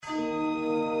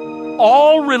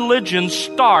All religions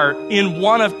start in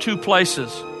one of two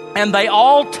places, and they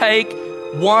all take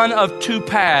one of two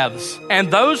paths. And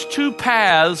those two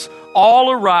paths all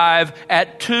arrive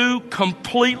at two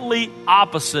completely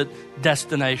opposite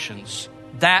destinations.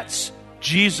 That's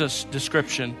Jesus'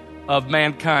 description of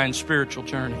mankind's spiritual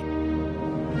journey.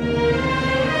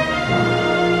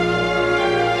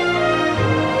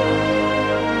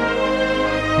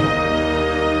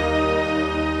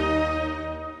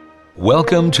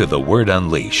 Welcome to The Word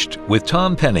Unleashed with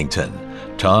Tom Pennington.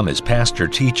 Tom is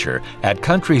pastor-teacher at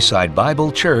Countryside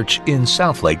Bible Church in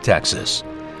Southlake, Texas.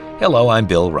 Hello, I'm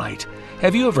Bill Wright.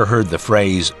 Have you ever heard the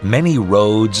phrase, many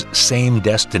roads, same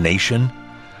destination?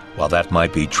 While that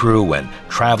might be true when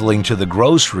traveling to the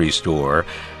grocery store,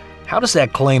 how does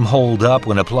that claim hold up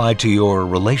when applied to your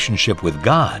relationship with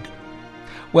God?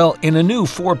 Well, in a new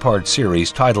 4-part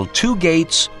series titled Two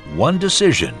Gates, One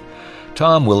Decision,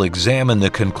 Tom will examine the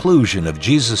conclusion of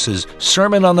Jesus'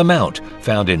 Sermon on the Mount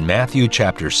found in Matthew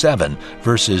chapter 7,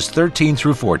 verses 13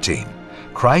 through 14.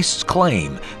 Christ's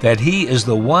claim that He is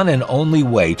the one and only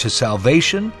way to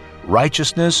salvation,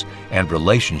 righteousness, and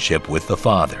relationship with the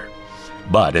Father.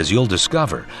 But as you'll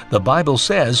discover, the Bible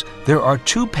says there are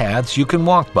two paths you can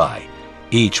walk by,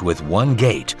 each with one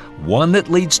gate, one that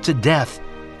leads to death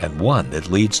and one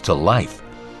that leads to life.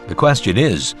 The question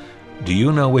is, do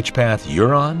you know which path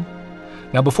you're on?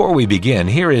 Now, before we begin,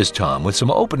 here is Tom with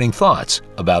some opening thoughts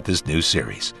about this new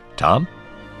series. Tom?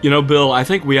 You know, Bill, I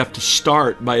think we have to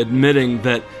start by admitting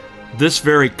that this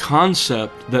very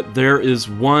concept that there is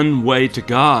one way to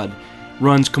God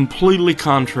runs completely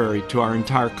contrary to our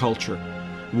entire culture.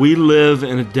 We live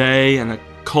in a day and a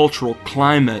cultural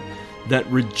climate that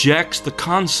rejects the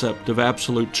concept of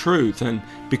absolute truth, and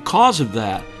because of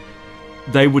that,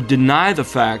 they would deny the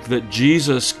fact that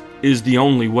Jesus is the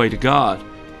only way to God.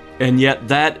 And yet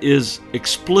that is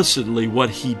explicitly what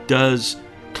He does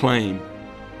claim.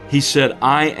 He said,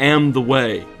 I am the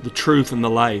way, the truth, and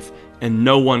the life, and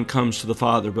no one comes to the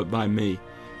Father but by me.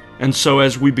 And so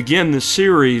as we begin this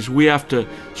series, we have to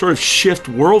sort of shift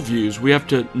worldviews. We have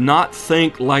to not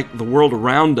think like the world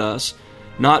around us,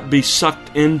 not be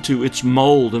sucked into its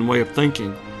mold and way of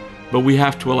thinking, but we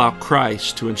have to allow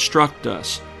Christ to instruct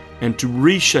us and to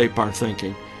reshape our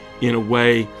thinking in a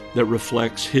way that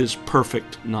reflects His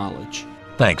perfect knowledge.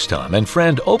 Thanks, Tom. And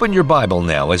friend, open your Bible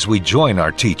now as we join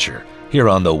our teacher here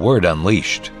on The Word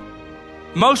Unleashed.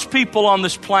 Most people on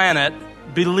this planet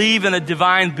believe in a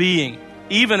divine being,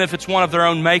 even if it's one of their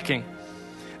own making.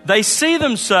 They see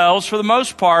themselves, for the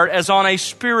most part, as on a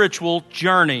spiritual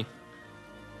journey.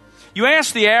 You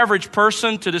ask the average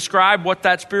person to describe what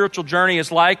that spiritual journey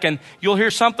is like, and you'll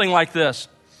hear something like this.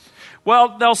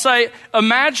 Well, they'll say,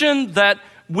 imagine that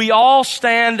we all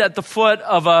stand at the foot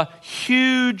of a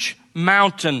huge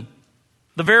mountain,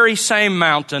 the very same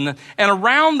mountain. And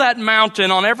around that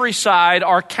mountain on every side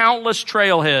are countless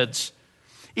trailheads.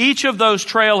 Each of those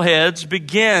trailheads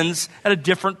begins at a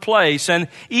different place, and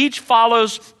each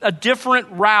follows a different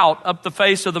route up the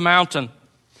face of the mountain.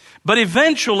 But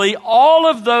eventually, all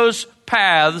of those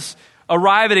paths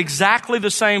arrive at exactly the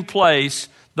same place,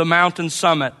 the mountain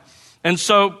summit. And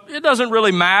so it doesn't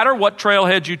really matter what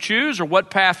trailhead you choose or what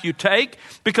path you take,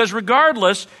 because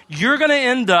regardless, you're going to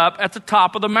end up at the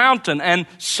top of the mountain, and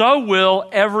so will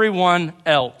everyone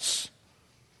else.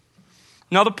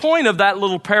 Now, the point of that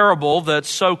little parable that's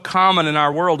so common in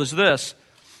our world is this.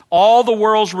 All the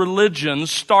world's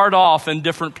religions start off in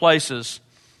different places.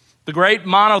 The great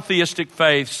monotheistic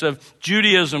faiths of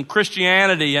Judaism,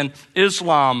 Christianity, and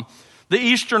Islam, the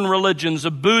Eastern religions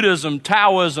of Buddhism,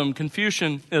 Taoism,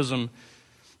 Confucianism,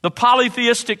 the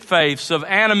polytheistic faiths of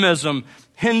animism,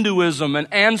 Hinduism, and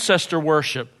ancestor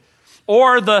worship,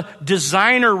 or the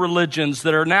designer religions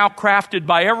that are now crafted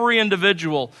by every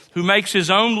individual who makes his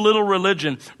own little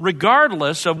religion,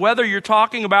 regardless of whether you're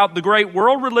talking about the great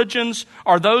world religions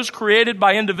or those created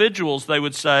by individuals, they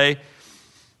would say,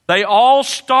 they all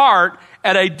start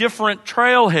at a different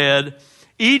trailhead.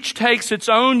 Each takes its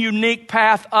own unique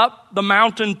path up the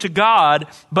mountain to God,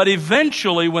 but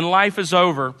eventually, when life is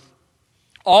over,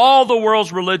 all the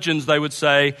world's religions, they would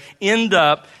say, end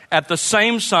up at the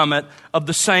same summit of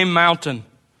the same mountain.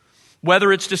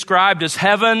 Whether it's described as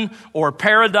heaven or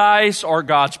paradise or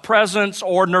God's presence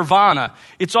or nirvana,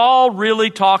 it's all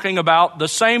really talking about the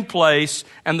same place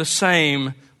and the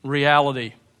same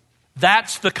reality.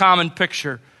 That's the common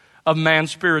picture of man's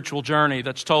spiritual journey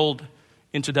that's told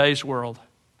in today's world.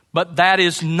 But that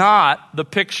is not the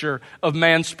picture of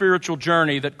man's spiritual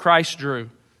journey that Christ drew.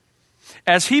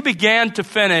 As He began to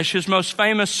finish His most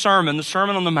famous sermon, the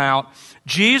Sermon on the Mount,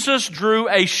 Jesus drew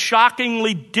a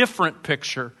shockingly different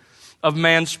picture of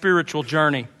man's spiritual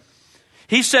journey.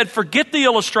 He said, forget the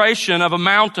illustration of a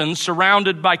mountain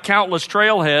surrounded by countless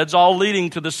trailheads, all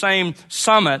leading to the same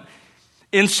summit.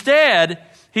 Instead,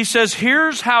 he says,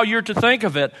 here's how you're to think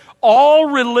of it. All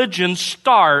religions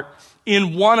start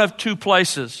in one of two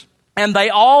places, and they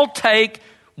all take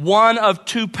one of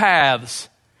two paths.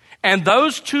 And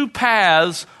those two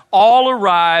paths all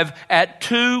arrive at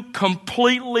two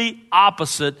completely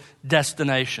opposite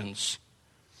destinations.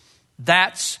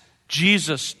 That's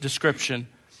Jesus' description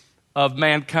of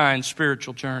mankind's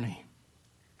spiritual journey.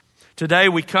 Today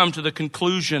we come to the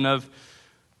conclusion of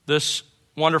this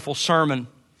wonderful sermon.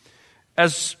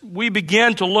 As we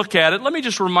begin to look at it, let me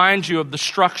just remind you of the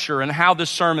structure and how this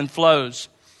sermon flows.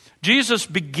 Jesus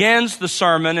begins the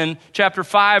sermon in chapter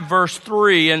 5, verse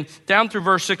 3, and down through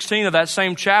verse 16 of that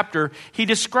same chapter, he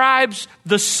describes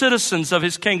the citizens of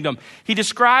his kingdom. He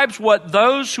describes what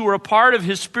those who are a part of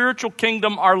his spiritual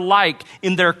kingdom are like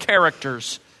in their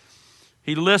characters.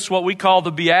 He lists what we call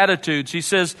the Beatitudes. He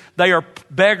says they are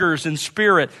beggars in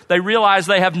spirit. They realize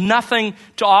they have nothing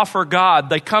to offer God.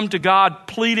 They come to God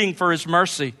pleading for His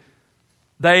mercy.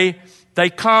 They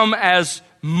come as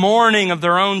mourning of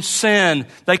their own sin.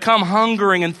 They come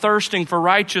hungering and thirsting for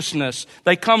righteousness.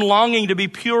 They come longing to be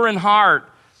pure in heart.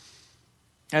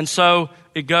 And so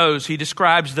it goes. He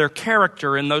describes their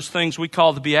character in those things we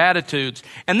call the Beatitudes.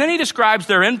 And then he describes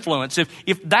their influence.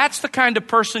 If that's the kind of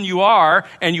person you are,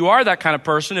 and you are that kind of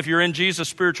person, if you're in Jesus'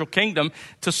 spiritual kingdom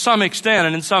to some extent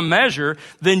and in some measure,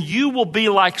 then you will be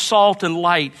like salt and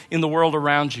light in the world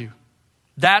around you.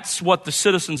 That's what the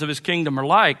citizens of his kingdom are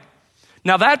like.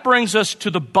 Now that brings us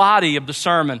to the body of the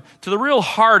sermon, to the real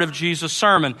heart of Jesus'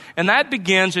 sermon. And that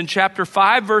begins in chapter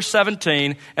 5, verse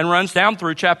 17, and runs down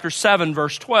through chapter 7,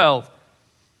 verse 12.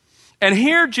 And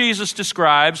here Jesus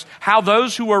describes how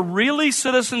those who are really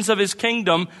citizens of his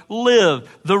kingdom live,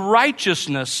 the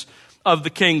righteousness of the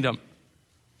kingdom.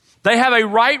 They have a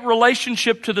right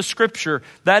relationship to the Scripture.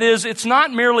 That is, it's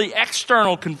not merely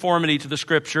external conformity to the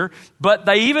Scripture, but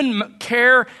they even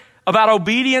care about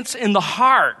obedience in the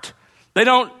heart. They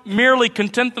don't merely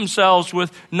content themselves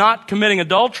with not committing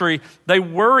adultery. They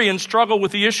worry and struggle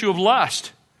with the issue of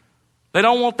lust. They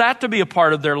don't want that to be a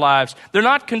part of their lives. They're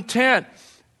not content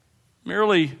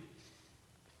merely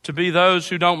to be those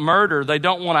who don't murder. They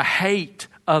don't want to hate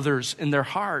others in their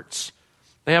hearts.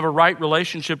 They have a right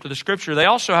relationship to the Scripture. They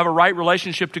also have a right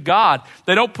relationship to God.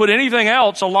 They don't put anything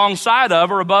else alongside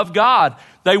of or above God.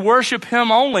 They worship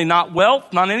Him only, not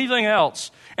wealth, not anything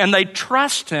else. And they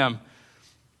trust Him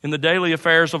in the daily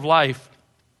affairs of life.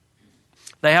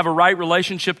 They have a right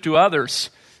relationship to others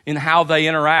in how they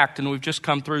interact, and we've just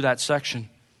come through that section.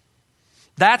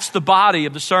 That's the body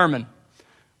of the sermon.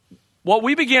 What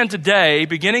we begin today,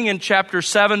 beginning in chapter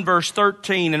 7, verse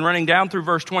 13, and running down through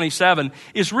verse 27,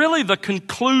 is really the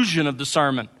conclusion of the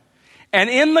sermon. And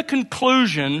in the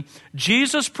conclusion,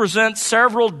 Jesus presents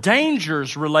several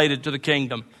dangers related to the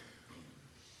kingdom.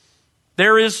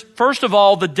 There is, first of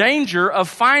all, the danger of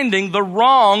finding the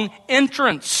wrong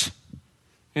entrance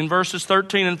in verses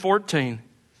 13 and 14.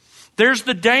 There's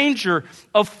the danger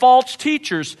of false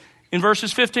teachers in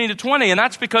verses 15 to 20, and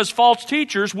that's because false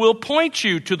teachers will point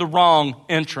you to the wrong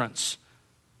entrance.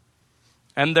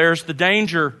 And there's the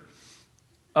danger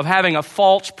of having a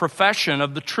false profession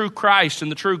of the true Christ and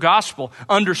the true gospel,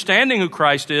 understanding who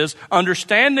Christ is,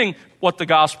 understanding what the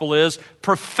gospel is,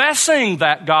 professing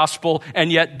that gospel,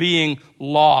 and yet being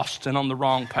lost and on the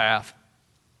wrong path.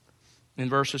 In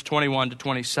verses 21 to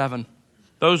 27.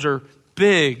 Those are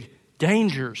big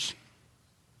dangers.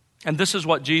 And this is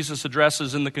what Jesus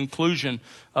addresses in the conclusion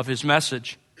of his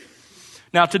message.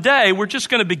 Now today, we're just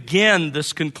going to begin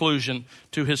this conclusion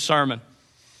to his sermon.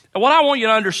 And what I want you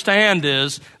to understand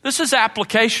is, this is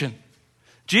application.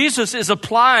 Jesus is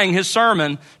applying his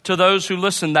sermon to those who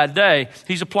listened that day.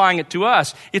 He's applying it to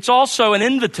us. It's also an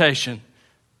invitation,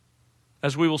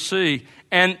 as we will see.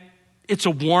 And it's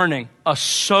a warning, a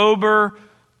sober,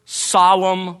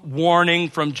 solemn warning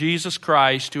from Jesus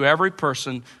Christ to every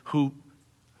person who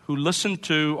listened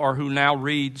to or who now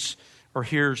reads or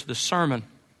hears this sermon.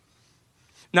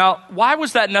 Now, why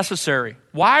was that necessary?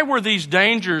 Why were these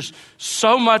dangers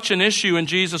so much an issue in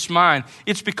Jesus' mind?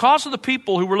 It's because of the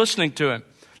people who were listening to him.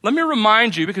 Let me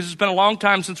remind you, because it's been a long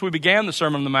time since we began the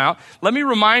Sermon on the Mount, let me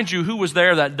remind you who was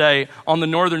there that day on the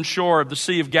northern shore of the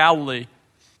Sea of Galilee.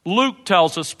 Luke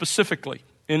tells us specifically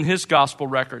in his gospel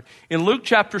record. In Luke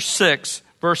chapter 6,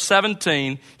 verse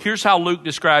 17, here's how Luke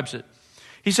describes it.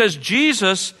 He says,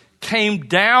 Jesus came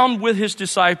down with his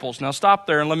disciples. Now stop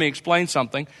there and let me explain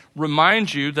something.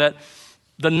 Remind you that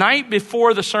the night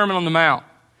before the Sermon on the Mount,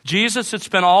 Jesus had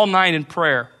spent all night in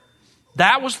prayer.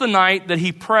 That was the night that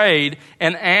he prayed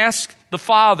and asked the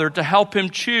Father to help him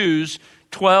choose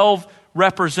 12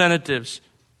 representatives,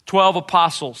 12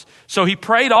 apostles. So he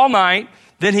prayed all night.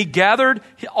 Then he gathered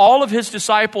all of his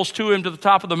disciples to him to the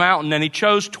top of the mountain, and he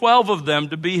chose 12 of them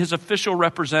to be his official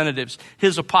representatives,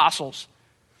 his apostles.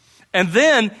 And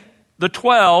then the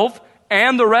 12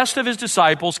 and the rest of his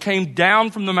disciples came down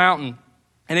from the mountain.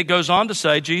 And it goes on to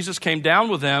say, Jesus came down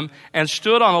with them and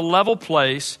stood on a level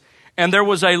place, and there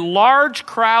was a large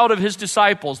crowd of his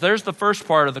disciples. There's the first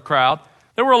part of the crowd.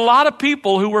 There were a lot of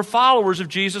people who were followers of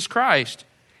Jesus Christ.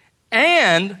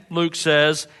 And, Luke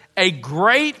says, a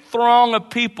great throng of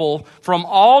people from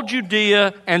all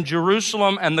Judea and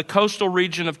Jerusalem and the coastal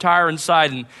region of Tyre and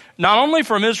Sidon, not only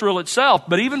from Israel itself,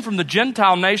 but even from the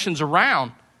Gentile nations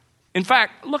around. In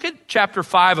fact, look at chapter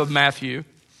 5 of Matthew.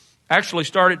 Actually,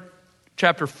 start at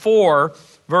chapter 4,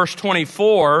 verse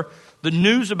 24. The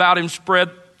news about him spread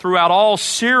throughout all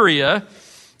Syria,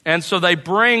 and so they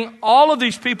bring all of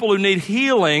these people who need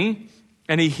healing,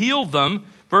 and he healed them.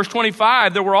 Verse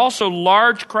 25, there were also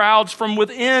large crowds from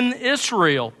within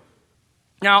Israel.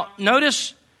 Now,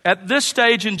 notice at this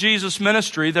stage in Jesus'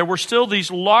 ministry, there were still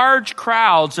these large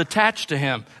crowds attached to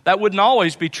him. That wouldn't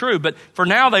always be true, but for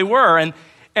now they were.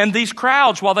 And these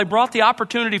crowds, while they brought the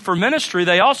opportunity for ministry,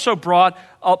 they also brought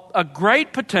a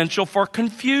great potential for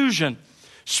confusion,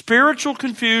 spiritual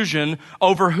confusion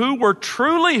over who were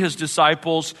truly his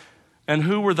disciples and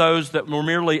who were those that were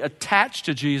merely attached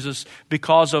to Jesus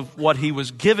because of what he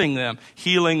was giving them,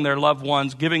 healing their loved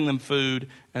ones, giving them food,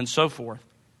 and so forth.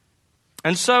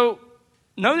 And so,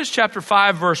 notice chapter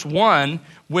 5, verse 1,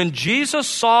 when Jesus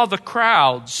saw the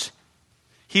crowds,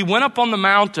 he went up on the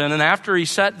mountain, and after he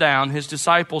sat down, his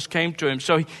disciples came to him.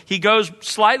 So he goes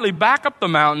slightly back up the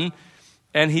mountain,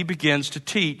 and he begins to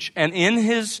teach. And in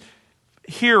his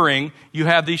hearing, you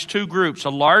have these two groups, a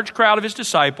large crowd of his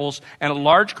disciples and a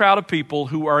large crowd of people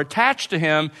who are attached to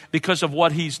him because of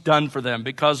what he's done for them,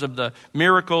 because of the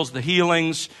miracles, the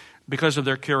healings, because of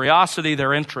their curiosity,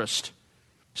 their interest.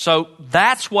 So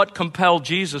that's what compelled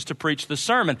Jesus to preach the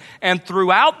sermon. And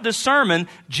throughout the sermon,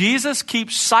 Jesus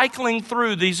keeps cycling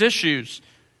through these issues.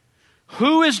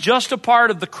 Who is just a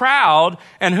part of the crowd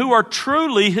and who are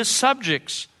truly his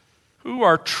subjects? Who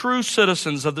are true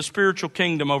citizens of the spiritual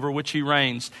kingdom over which he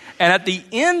reigns? And at the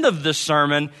end of this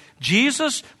sermon,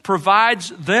 Jesus provides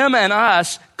them and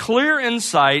us clear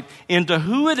insight into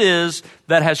who it is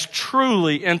that has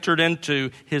truly entered into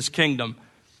his kingdom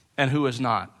and who has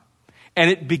not.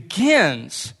 And it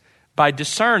begins by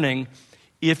discerning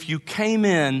if you came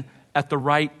in at the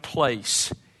right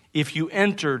place, if you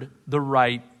entered the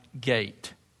right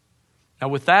gate. Now,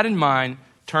 with that in mind,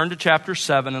 turn to chapter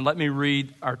 7 and let me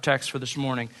read our text for this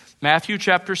morning. Matthew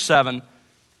chapter 7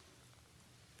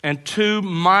 and two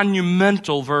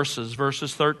monumental verses,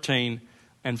 verses 13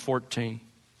 and 14.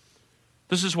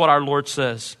 This is what our Lord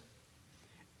says.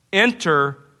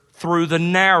 Enter through the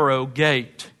narrow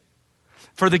gate.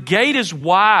 For the gate is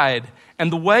wide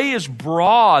and the way is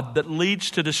broad that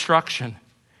leads to destruction.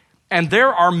 And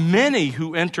there are many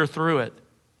who enter through it.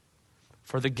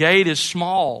 For the gate is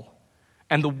small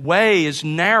and the way is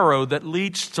narrow that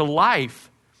leads to life,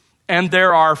 and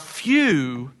there are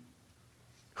few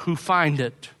who find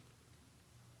it.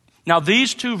 Now,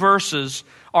 these two verses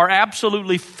are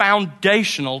absolutely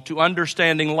foundational to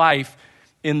understanding life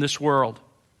in this world.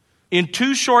 In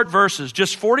two short verses,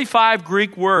 just 45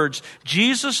 Greek words,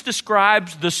 Jesus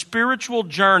describes the spiritual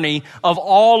journey of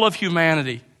all of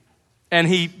humanity. And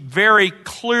he very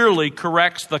clearly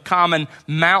corrects the common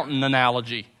mountain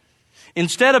analogy.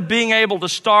 Instead of being able to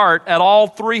start at all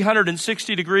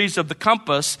 360 degrees of the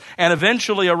compass and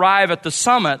eventually arrive at the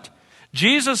summit,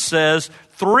 Jesus says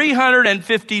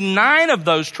 359 of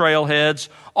those trailheads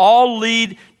all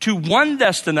lead to one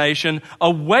destination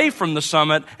away from the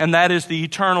summit, and that is the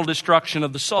eternal destruction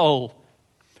of the soul.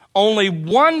 Only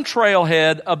one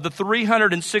trailhead of the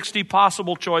 360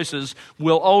 possible choices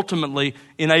will ultimately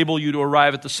enable you to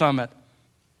arrive at the summit.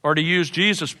 Or to use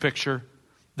Jesus' picture,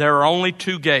 there are only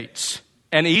two gates,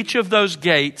 and each of those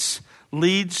gates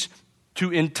leads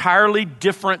to entirely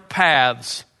different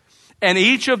paths, and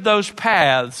each of those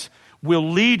paths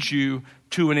will lead you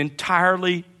to an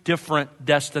entirely different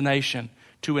destination,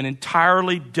 to an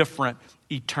entirely different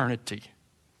eternity.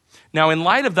 Now, in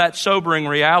light of that sobering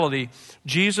reality,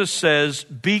 Jesus says,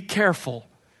 be careful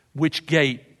which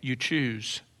gate you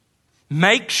choose.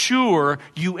 Make sure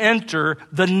you enter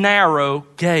the narrow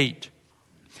gate.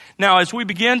 Now, as we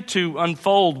begin to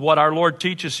unfold what our Lord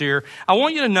teaches here, I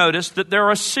want you to notice that there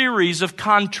are a series of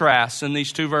contrasts in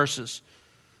these two verses.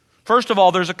 First of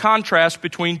all, there's a contrast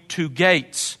between two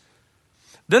gates.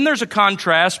 Then there's a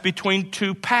contrast between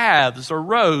two paths or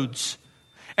roads.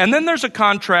 And then there's a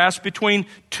contrast between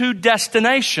two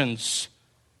destinations,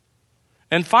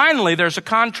 And finally, there's a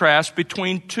contrast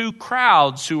between two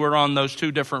crowds who are on those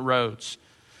two different roads.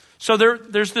 So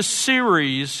there's this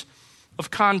series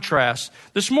of contrasts.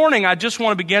 This morning, I just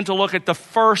want to begin to look at the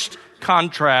first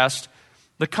contrast,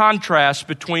 the contrast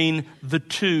between the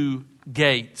two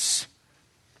gates.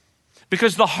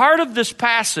 Because the heart of this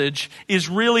passage is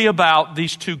really about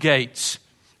these two gates.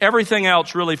 Everything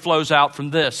else really flows out from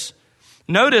this.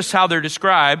 Notice how they're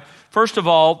described. First of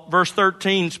all, verse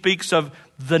 13 speaks of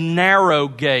the narrow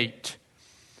gate.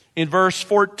 In verse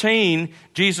 14,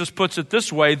 Jesus puts it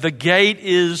this way, the gate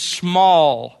is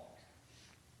small.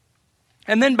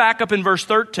 And then back up in verse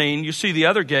 13, you see the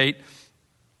other gate.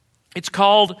 It's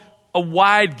called a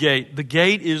wide gate. The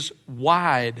gate is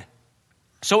wide.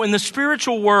 So in the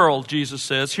spiritual world, Jesus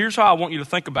says, here's how I want you to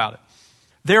think about it.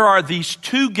 There are these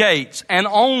two gates, and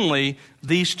only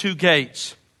these two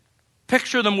gates.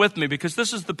 Picture them with me, because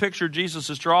this is the picture Jesus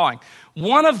is drawing.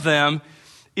 One of them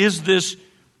is this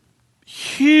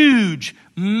huge,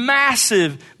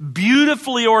 massive,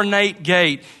 beautifully ornate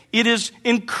gate. It is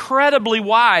incredibly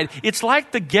wide. It's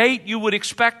like the gate you would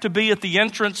expect to be at the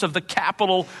entrance of the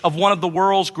capital of one of the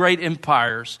world's great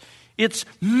empires. It's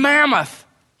mammoth.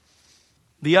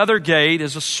 The other gate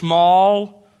is a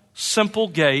small, simple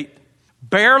gate,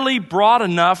 barely broad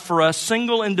enough for a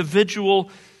single individual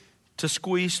to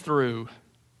squeeze through.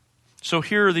 So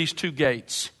here are these two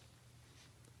gates.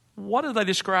 What do they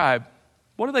describe?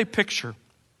 What do they picture?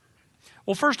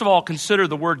 Well, first of all, consider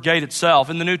the word gate itself.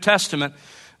 In the New Testament,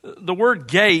 the word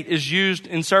gate is used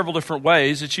in several different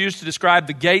ways. It's used to describe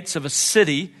the gates of a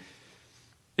city.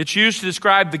 It's used to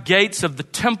describe the gates of the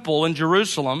temple in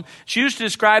Jerusalem. It's used to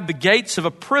describe the gates of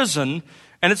a prison.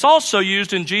 And it's also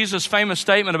used in Jesus' famous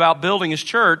statement about building his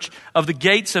church of the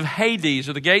gates of Hades,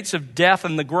 or the gates of death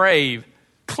and the grave.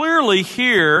 Clearly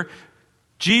here,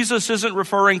 Jesus isn't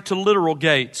referring to literal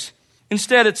gates.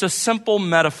 Instead, it's a simple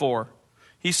metaphor.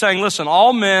 He's saying, listen,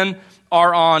 all men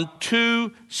are on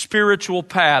two spiritual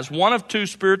paths. One of two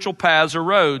spiritual paths or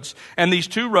roads. And these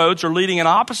two roads are leading in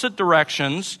opposite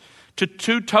directions to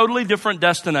two totally different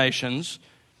destinations.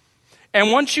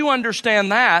 And once you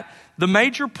understand that, the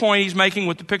major point he's making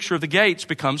with the picture of the gates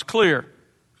becomes clear.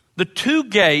 The two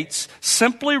gates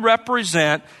simply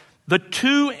represent the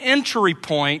two entry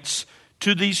points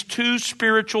to these two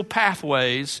spiritual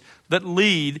pathways that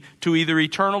lead to either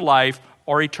eternal life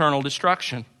or eternal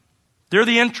destruction. They're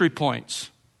the entry points.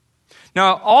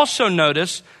 Now, also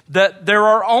notice that there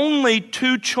are only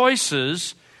two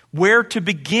choices where to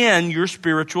begin your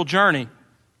spiritual journey.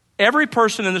 Every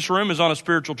person in this room is on a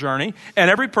spiritual journey, and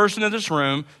every person in this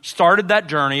room started that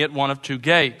journey at one of two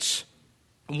gates.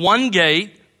 One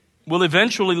gate will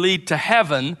eventually lead to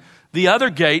heaven. The other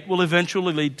gate will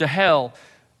eventually lead to hell.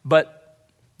 But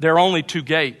there are only two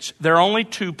gates. There are only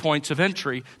 2 points of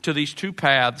entry to these two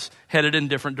paths headed in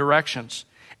different directions.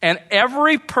 And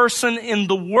every person in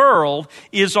the world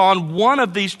is on one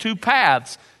of these two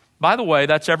paths. By the way,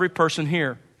 that's every person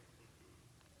here.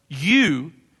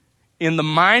 You, in the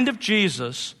mind of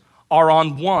Jesus, are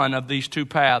on one of these two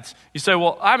paths. You say,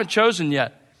 well, I haven't chosen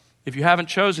yet. If you haven't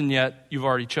chosen yet, you've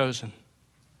already chosen.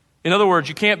 In other words,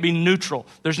 you can't be neutral.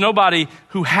 There's nobody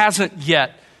who hasn't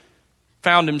yet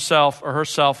found himself or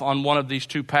herself on one of these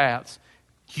two paths.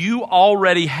 You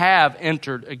already have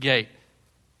entered a gate.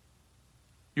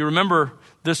 You remember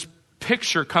this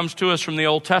picture comes to us from the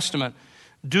Old Testament.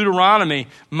 Deuteronomy,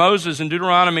 Moses in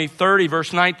Deuteronomy 30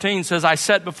 verse 19 says, I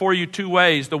set before you two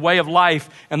ways, the way of life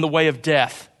and the way of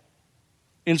death.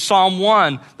 In Psalm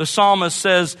 1, the psalmist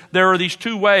says there are these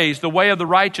two ways, the way of the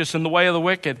righteous and the way of the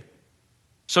wicked.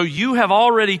 So you have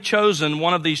already chosen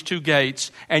one of these two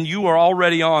gates, and you are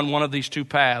already on one of these two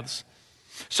paths.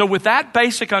 So with that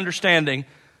basic understanding,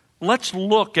 let's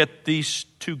look at these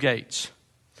two gates.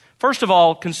 First of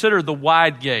all, consider the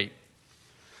wide gate.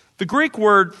 The Greek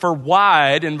word for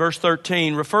wide in verse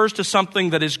 13 refers to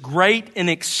something that is great in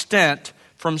extent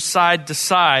from side to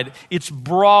side. It's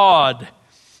broad.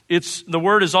 The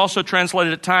word is also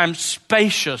translated at times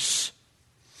spacious.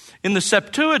 In the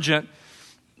Septuagint,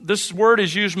 this word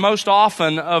is used most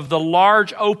often of the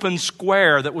large open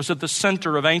square that was at the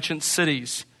center of ancient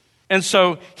cities. And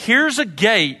so here's a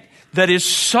gate that is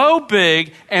so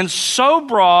big and so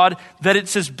broad that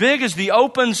it's as big as the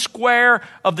open square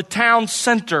of the town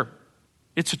center.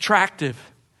 It's attractive.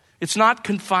 It's not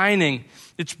confining.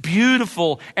 It's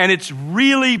beautiful, and it's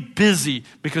really busy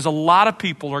because a lot of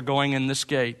people are going in this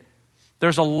gate.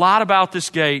 There's a lot about this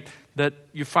gate that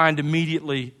you find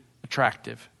immediately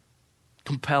attractive,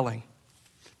 compelling.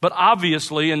 But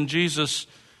obviously, in Jesus'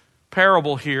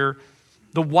 parable here,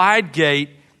 the wide gate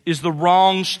is the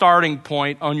wrong starting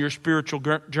point on your spiritual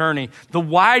journey. The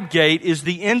wide gate is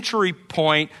the entry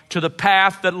point to the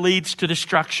path that leads to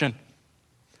destruction.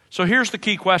 So here's the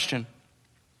key question.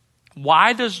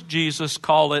 Why does Jesus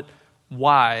call it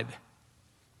wide?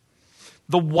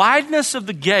 The wideness of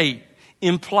the gate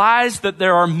implies that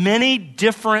there are many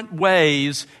different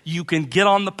ways you can get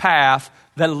on the path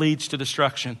that leads to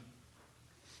destruction.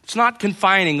 It's not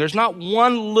confining. There's not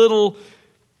one little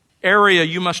area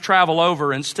you must travel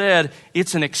over. Instead,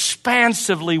 it's an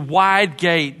expansively wide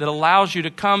gate that allows you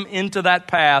to come into that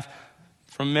path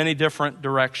from many different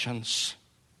directions.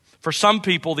 For some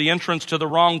people, the entrance to the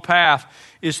wrong path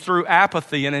is through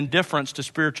apathy and indifference to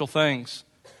spiritual things.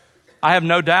 I have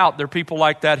no doubt there are people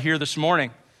like that here this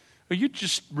morning. You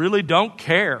just really don't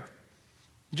care.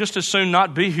 Just as soon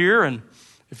not be here, and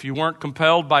if you weren't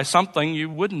compelled by something, you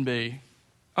wouldn't be.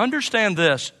 Understand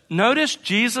this. Notice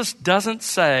Jesus doesn't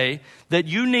say that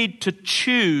you need to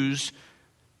choose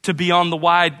to be on the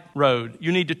wide road.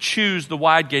 You need to choose the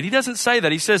wide gate. He doesn't say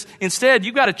that. He says, instead,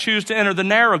 you've got to choose to enter the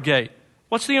narrow gate.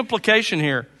 What's the implication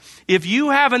here? If you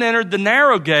haven't entered the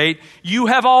narrow gate, you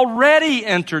have already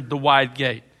entered the wide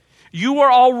gate. You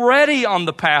are already on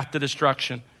the path to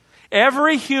destruction.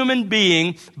 Every human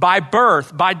being, by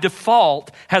birth, by default,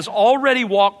 has already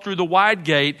walked through the wide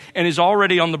gate and is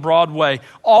already on the broad way.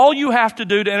 All you have to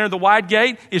do to enter the wide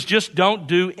gate is just don't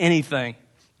do anything.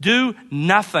 Do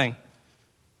nothing.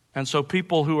 And so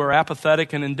people who are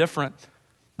apathetic and indifferent,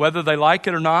 whether they like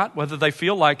it or not, whether they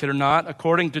feel like it or not,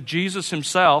 according to Jesus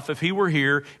himself, if he were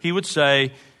here, he would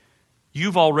say,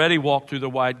 you've already walked through the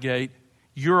wide gate.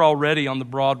 You're already on the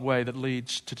broad way that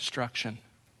leads to destruction.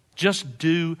 Just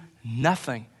do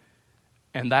nothing,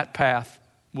 and that path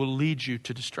will lead you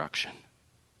to destruction.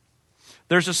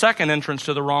 There's a second entrance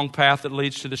to the wrong path that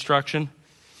leads to destruction,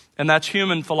 and that's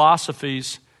human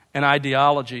philosophies and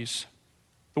ideologies.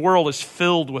 The world is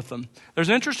filled with them. There's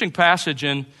an interesting passage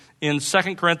in 2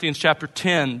 Corinthians chapter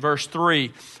 10, verse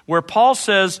 3, where Paul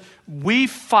says,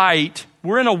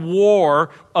 we're in a war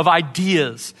of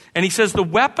ideas. And he says the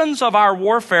weapons of our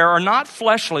warfare are not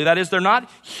fleshly. That is, they're not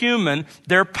human.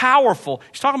 They're powerful.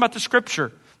 He's talking about the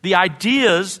Scripture, the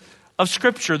ideas of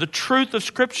Scripture, the truth of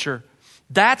Scripture.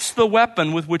 That's the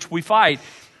weapon with which we fight.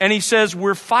 And he says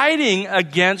we're fighting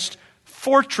against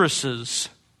fortresses.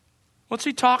 What's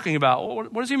he talking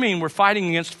about? What does he mean we're fighting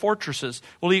against fortresses?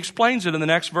 Well, he explains it in the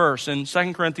next verse in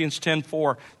 2 Corinthians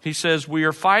 10:4. He says, we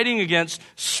are fighting against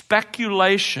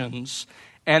speculations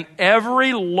and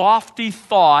every lofty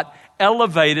thought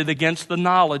elevated against the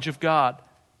knowledge of God.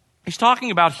 He's talking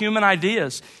about human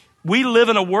ideas. We live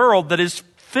in a world that is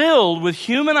filled with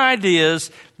human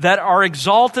ideas that are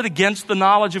exalted against the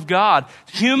knowledge of God.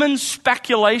 Human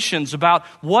speculations about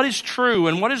what is true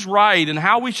and what is right and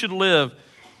how we should live.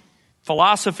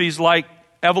 Philosophies like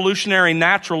evolutionary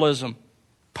naturalism,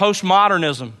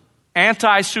 postmodernism,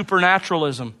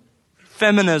 anti-supernaturalism,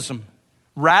 feminism,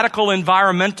 radical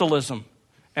environmentalism,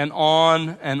 and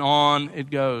on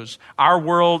it goes. Our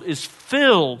world is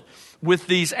filled with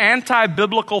these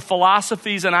anti-biblical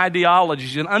philosophies and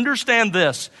ideologies. And understand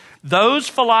this, those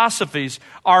philosophies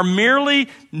are merely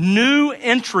new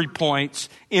entry points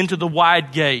into the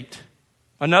wide gate.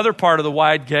 Another part of the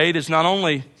wide gate is not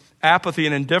only apathy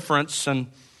and indifference and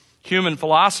human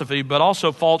philosophy, but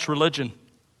also false religion.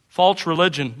 False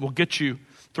religion will get you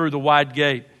through the wide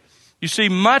gate. You see,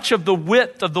 much of the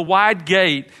width of the wide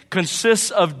gate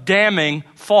consists of damning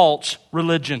false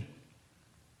religion.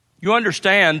 You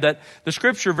understand that the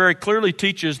Scripture very clearly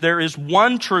teaches there is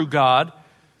one true God,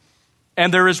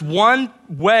 and there is one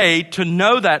way to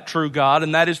know that true God,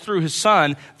 and that is through His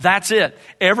Son. That's it.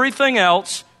 Everything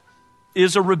else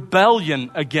is a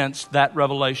rebellion against that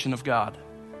revelation of God.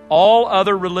 All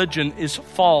other religion is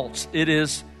false. It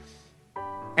is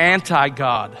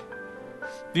anti-God.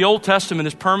 The Old Testament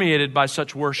is permeated by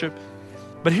such worship.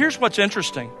 But here's what's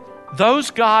interesting.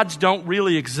 Those gods don't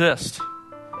really exist.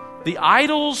 The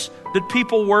idols that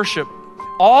people worship,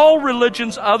 all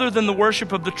religions other than the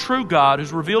worship of the true God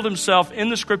who's revealed Himself in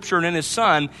the Scripture and in His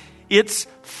Son, it's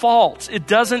false. It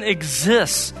doesn't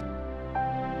exist.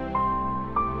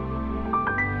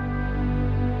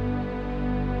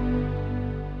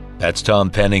 That's Tom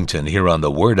Pennington here on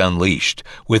The Word Unleashed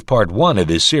with part 1 of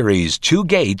his series, 2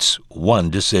 Gates,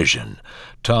 1 Decision.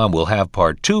 Tom will have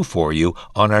part 2 for you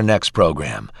on our next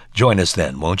program. Join us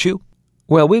then, won't you?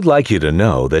 Well, we'd like you to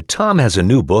know that Tom has a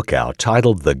new book out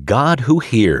titled The God Who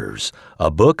Hears, a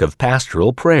book of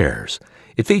pastoral prayers.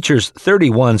 It features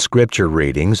 31 scripture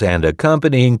readings and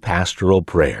accompanying pastoral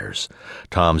prayers.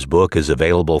 Tom's book is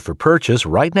available for purchase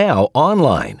right now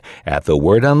online at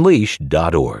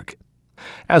thewordunleashed.org.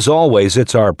 As always,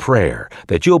 it's our prayer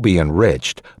that you'll be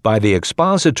enriched by the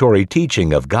expository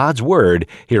teaching of God's Word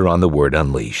here on The Word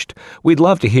Unleashed. We'd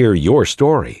love to hear your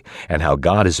story and how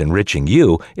God is enriching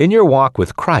you in your walk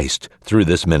with Christ through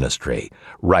this ministry.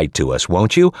 Write to us,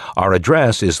 won't you? Our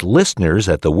address is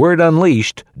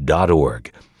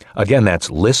listeners@thewordunleashed.org. Again, that's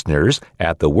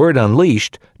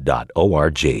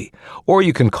listeners@thewordunleashed.org. Or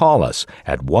you can call us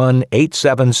at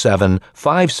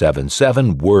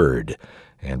 1-877-577-WORD.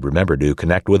 And remember to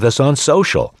connect with us on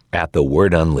social at The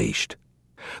Word Unleashed.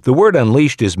 The Word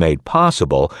Unleashed is made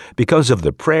possible because of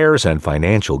the prayers and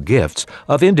financial gifts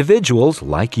of individuals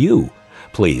like you.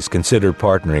 Please consider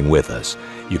partnering with us.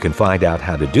 You can find out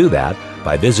how to do that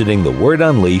by visiting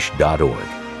thewordunleashed.org.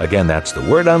 Again, that's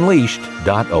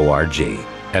thewordunleashed.org.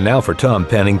 And now for Tom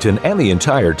Pennington and the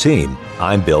entire team,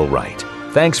 I'm Bill Wright.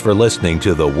 Thanks for listening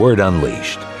to The Word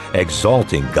Unleashed,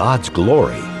 exalting God's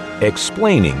glory,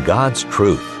 explaining God's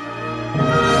truth.